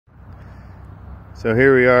So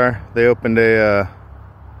here we are. They opened a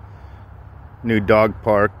new dog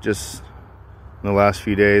park just in the last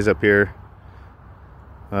few days up here.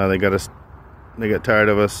 They got tired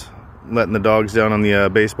of us letting the dogs down on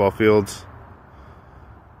the baseball fields.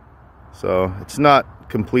 So it's not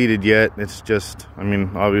completed yet. It's just, I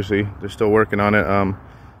mean, obviously they're still working on it.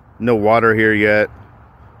 No water here yet.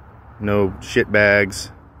 No shit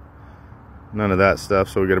bags. None of that stuff.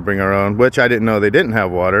 So we got to bring our own, which I didn't know they didn't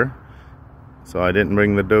have water. So I didn't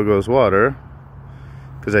bring the Dogo's water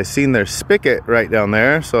because I seen their spigot right down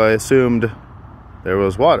there, so I assumed there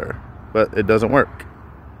was water, but it doesn't work.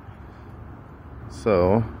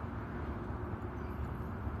 So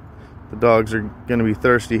the dogs are gonna be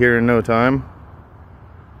thirsty here in no time.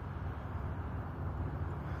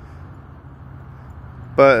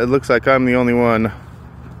 But it looks like I'm the only one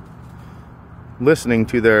listening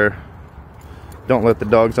to their don't let the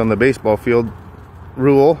dogs on the baseball field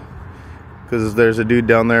rule, because there's a dude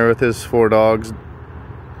down there with his 4 dogs.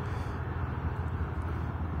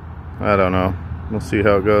 I don't know. We'll see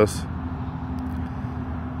how it goes.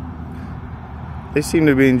 They seem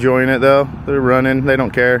to be enjoying it though. They're running. They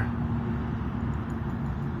don't care.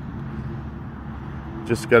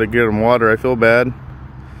 Just got to get them water. I feel bad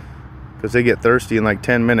because they get thirsty in like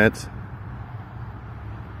 10 minutes.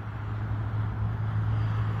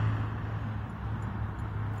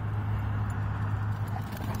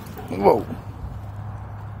 Whoa.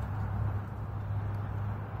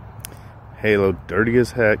 Halo, dirty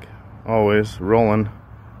as heck. Always rolling.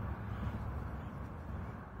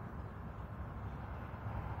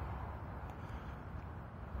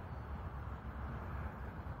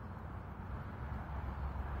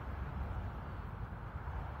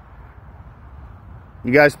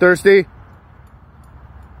 You guys thirsty?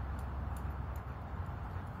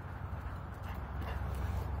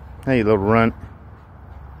 Hey, you little runt.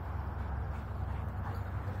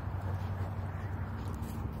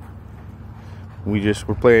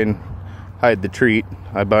 We're playing hide the treat.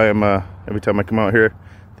 I buy them every time I come out here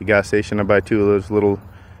at the gas station. I buy 2 of those little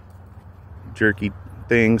jerky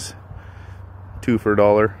things, 2 for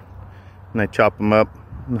 $1, and I chop them up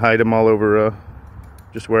and hide them all over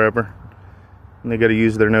just wherever. And they got to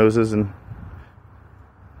use their noses and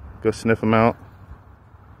go sniff them out.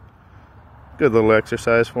 Good little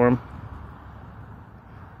exercise for them.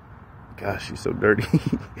 Gosh, she's so dirty.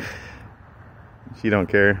 She don't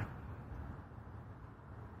care.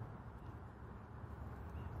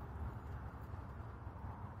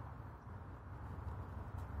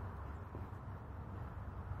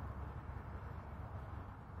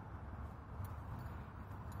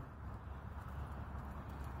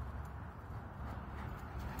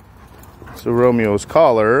 So Romeo's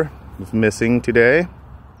collar was missing today.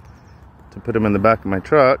 To put him in the back of my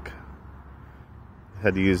truck, I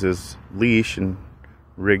had to use his leash and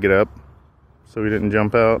rig it up so he didn't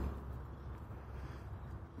jump out.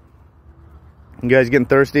 You guys getting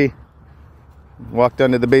thirsty? Walk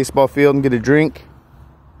down to the baseball field and get a drink.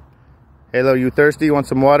 Halo, you thirsty? You want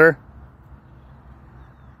some water?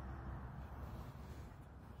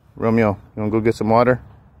 Romeo, you want to go get some water?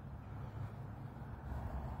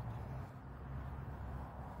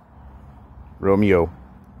 Romeo.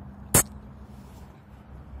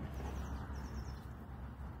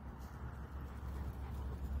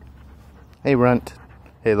 Hey, runt.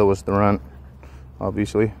 Halo was the runt,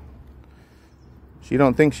 obviously. She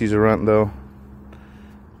don't think she's a runt, though.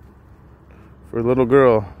 For a little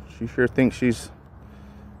girl, she sure thinks she's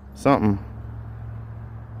something.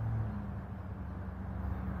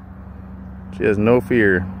 She has no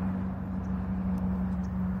fear.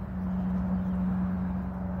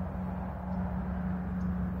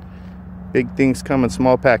 Big things come in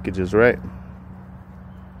small packages, right?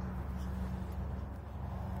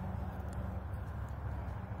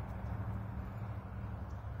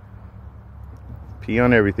 Pee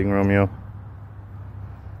on everything, Romeo.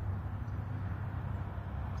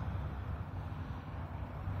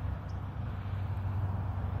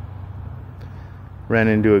 Ran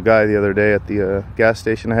into a guy the other day at the gas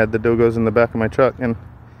station. I had the Dogos in the back of my truck, and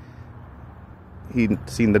he'd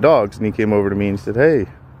seen the dogs, and he came over to me and said, "Hey,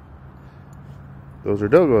 those are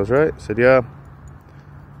Dogos, right?" I said, "Yeah."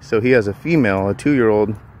 So he has a female, a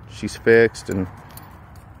 2-year-old. She's fixed and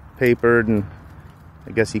papered, and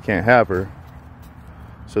I guess he can't have her.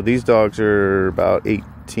 So these dogs are about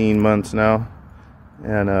 18 months now.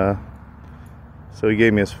 And so he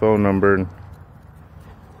gave me his phone number, and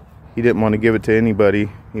he didn't want to give it to anybody.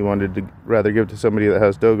 He wanted to rather give it to somebody that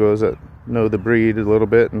has Dogos that know the breed a little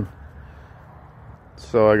bit. And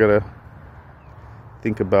so I gotta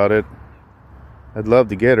think about it. I'd love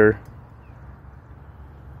to get her,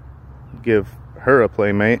 give her a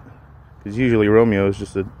playmate, because usually Romeo is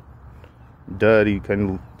just a dud. He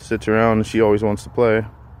kind of sits around and she always wants to play.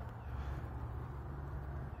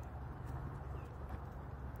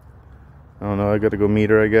 I don't know, I gotta go meet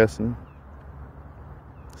her, I guess, and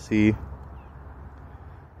see.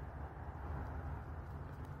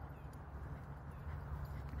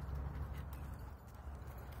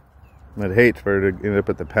 I'd hate for her to end up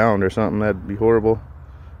at the pound or something. That'd be horrible.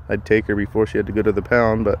 I'd take her before she had to go to the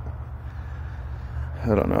pound, but I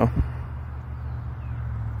don't know.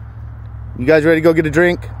 You guys ready to go get a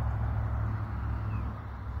drink?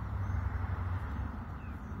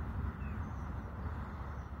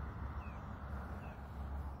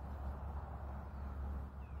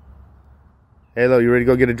 Halo, you ready to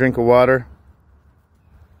go get a drink of water?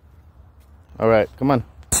 All right, come on.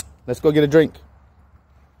 Let's go get a drink.